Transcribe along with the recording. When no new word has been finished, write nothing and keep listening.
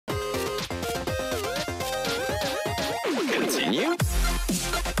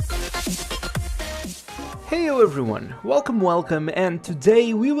Heyo everyone, welcome, and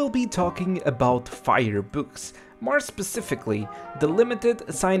today we will be talking about fire books. More specifically, the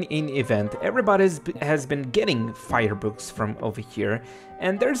limited sign-in event. Everybody has been getting fire books from over here,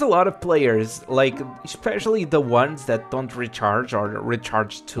 and there's a lot of players, like especially the ones that don't recharge or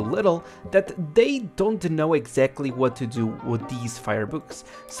recharge too little, that they don't know exactly what to do with these fire books.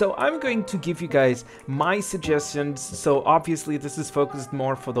 So I'm going to give you guys my suggestions. So obviously this is focused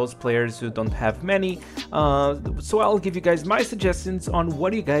more for those players who don't have many. So I'll give you guys my suggestions on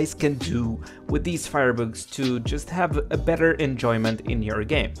what you guys can do with these fire books to just have a better enjoyment in your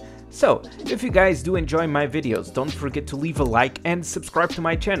game. So, if you guys do enjoy my videos, don't forget to leave a like and subscribe to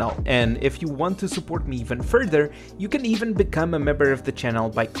my channel. And if you want to support me even further, you can even become a member of the channel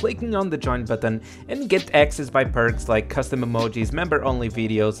by clicking on the join button and get access by perks like custom emojis, member-only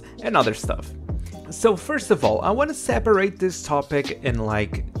videos, and other stuff. So first of all, I want to separate this topic in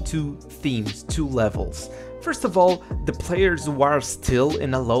like two themes, two levels. First of all, the players who are still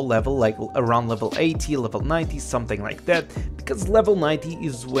in a low level, like around level 80, level 90, something like that, because level 90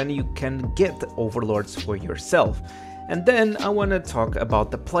 is when you can get the overlords for yourself. And then I want to talk about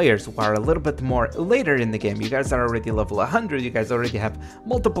the players who are a little bit more later in the game. You guys are already level 100, you guys already have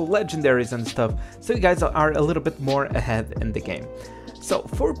multiple legendaries and stuff, so you guys are a little bit more ahead in the game. So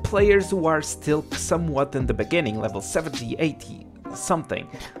for players who are still somewhat in the beginning, level 70, 80, something,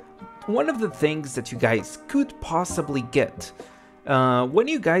 one of the things that you guys could possibly get when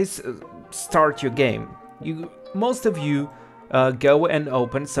you guys start your game, most of you go and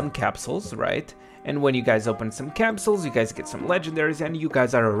open some capsules, right? And when you guys open some capsules, you guys get some legendaries, and you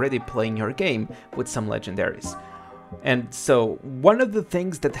guys are already playing your game with some legendaries. And so one of the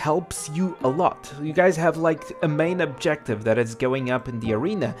things that helps you a lot, you guys have like a main objective that is going up in the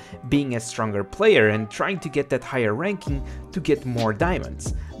arena, being a stronger player and trying to get that higher ranking to get more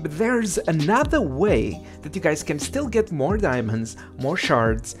diamonds. But there's another way that you guys can still get more diamonds, more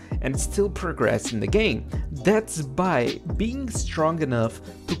shards, and still progress in the game. That's by being strong enough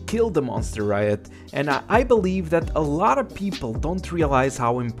to kill the monster riot, and I believe that a lot of people don't realize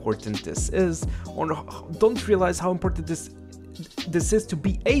how important this is, or don't realize how important this is to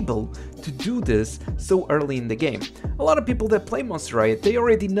be able to do this so early in the game. A lot of people that play Monster Riot, they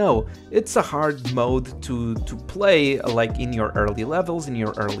already know it's a hard mode to play, like in your early levels, in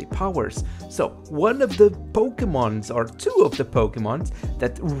your early powers. So one of the Pokemons, or two of the Pokemons,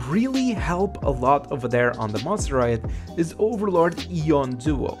 that really help a lot over there on the Monster Riot is Overlord Eon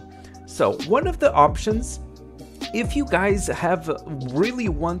Duo. So one of the options, if you guys really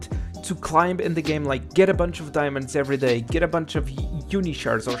want to climb in the game, like get a bunch of diamonds every day, get a bunch of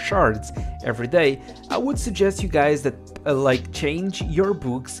Unishards or shards every day, I would suggest you guys that like change your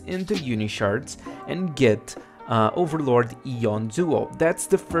books into Unishards and get Overlord Eon Duo. That's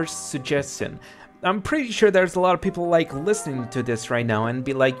the first suggestion. I'm pretty sure there's a lot of people like listening to this right now and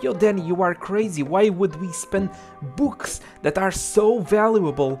be like, yo Danny, you are crazy, why would we spend books that are so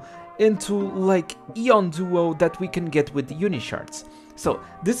valuable into like Eon Duo that we can get with the Unishards? So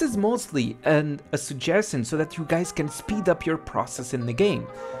this is mostly a suggestion so that you guys can speed up your process in the game,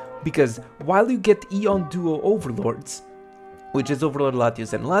 because while you get Eon Duo Overlords, which is Overlord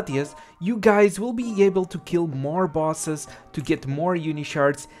Latios and Latias, you guys will be able to kill more bosses to get more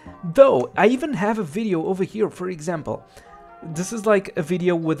Unishards. Though I even have a video over here, for example. This is like a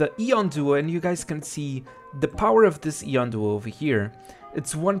video with an Eon Duo, and you guys can see the power of this Eon Duo over here.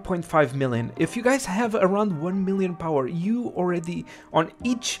 It's 1.5 million. If you guys have around 1 million power, you already, on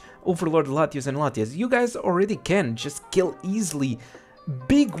each Overlord Latios and Latias, you guys already can just kill easily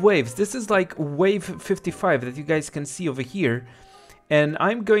big waves. This is like wave 55 that you guys can see over here. And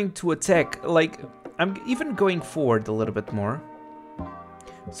I'm going to attack, like, I'm even going forward a little bit more.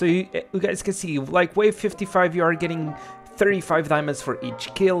 So you guys can see, like wave 55, you are getting 35 diamonds for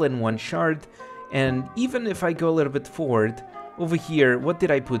each kill and 1 shard. And even if I go a little bit forward, over here, what did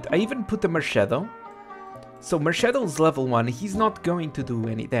I put? I even put a Marshadow. So Marshadow's level 1, he's not going to do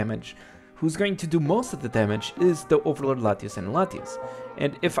any damage. Who's going to do most of the damage is the Overlord Latios and Latias.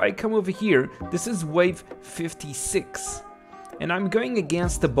 And if I come over here, this is wave 56. And I'm going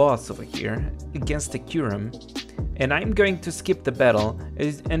against the boss over here, against the Kyurem. And I'm going to skip the battle,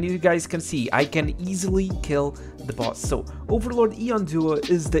 and you guys can see I can easily kill the boss. So Overlord Eon Duo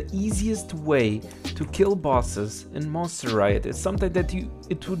is the easiest way to kill bosses in Monster Riot. It's something that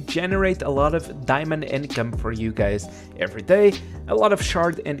it would generate a lot of diamond income for you guys every day, a lot of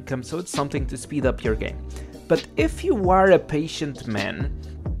shard income, so it's something to speed up your game. But if you are a patient man,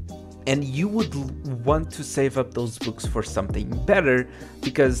 and you would want to save up those books for something better,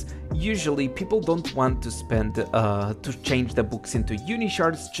 because usually people don't want to spend to change the books into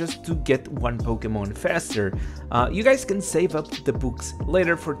Unishards just to get one Pokemon faster. You guys can save up the books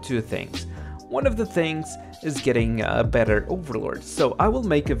later for two things. One of the things is getting a better Overlord. So I will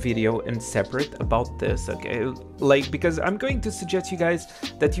make a video in separate about this, okay? Like, because I'm going to suggest you guys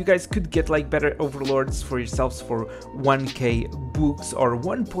that you guys could get like better Overlords for yourselves for 1k books or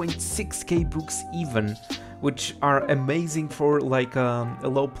 1.6k books even, which are amazing for like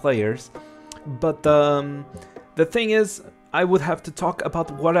low players. But the thing is, I would have to talk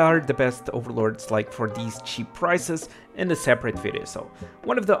about what are the best Overlords like for these cheap prices in a separate video. So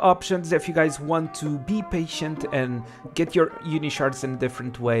one of the options, if you guys want to be patient and get your Unishards in a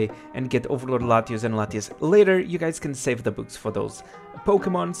different way and get Overlord Latios and Latias later, you guys can save the books for those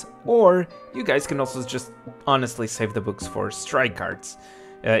Pokemons, or you guys can also just honestly save the books for strike cards.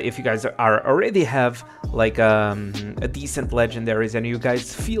 If you guys already have like a decent legendaries and you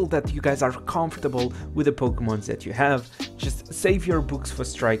guys feel that you guys are comfortable with the Pokemons that you have, just save your books for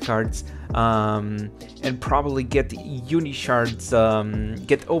strike cards, and probably get Unishards,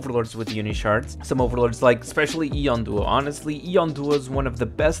 get Overlords with Unishards. Some Overlords, like especially Eon Duo. Honestly, Eon Duo is one of the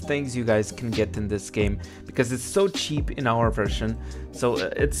best things you guys can get in this game because it's so cheap in our version. So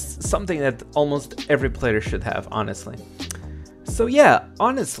it's something that almost every player should have, honestly. So yeah,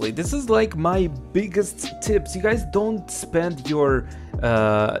 honestly, this is like my biggest tips. You guys don't spend your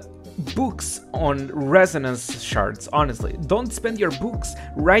books on resonance shards, honestly. Don't spend your books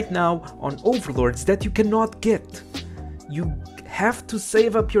right now on Overlords that you cannot get. You have to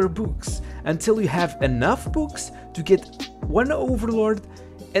save up your books until you have enough books to get one Overlord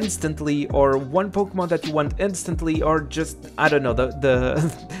instantly, or one Pokemon that you want instantly, or just, I don't know,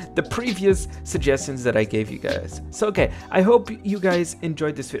 the previous suggestions that I gave you guys. So okay, I hope you guys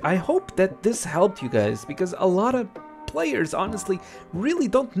enjoyed this video. I hope that this helped you guys, because a lot of players honestly really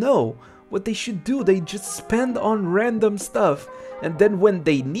don't know what they should do. They just spend on random stuff, and then when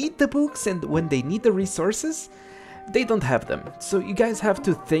they need the books and when they need the resources, they don't have them. So you guys have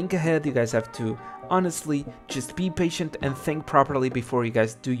to think ahead. You guys have to honestly just be patient and think properly before you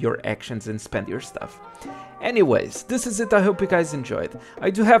guys do your actions and spend your stuff. Anyways, this is it. I hope you guys enjoyed. I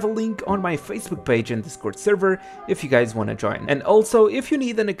do have a link on my Facebook page and Discord server if you guys want to join. And also, if you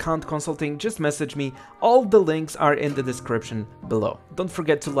need an account consulting, just message me. All the links are in the description below. Don't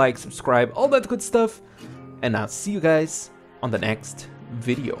forget to like, subscribe, all that good stuff. And I'll see you guys on the next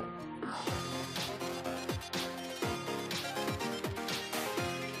video.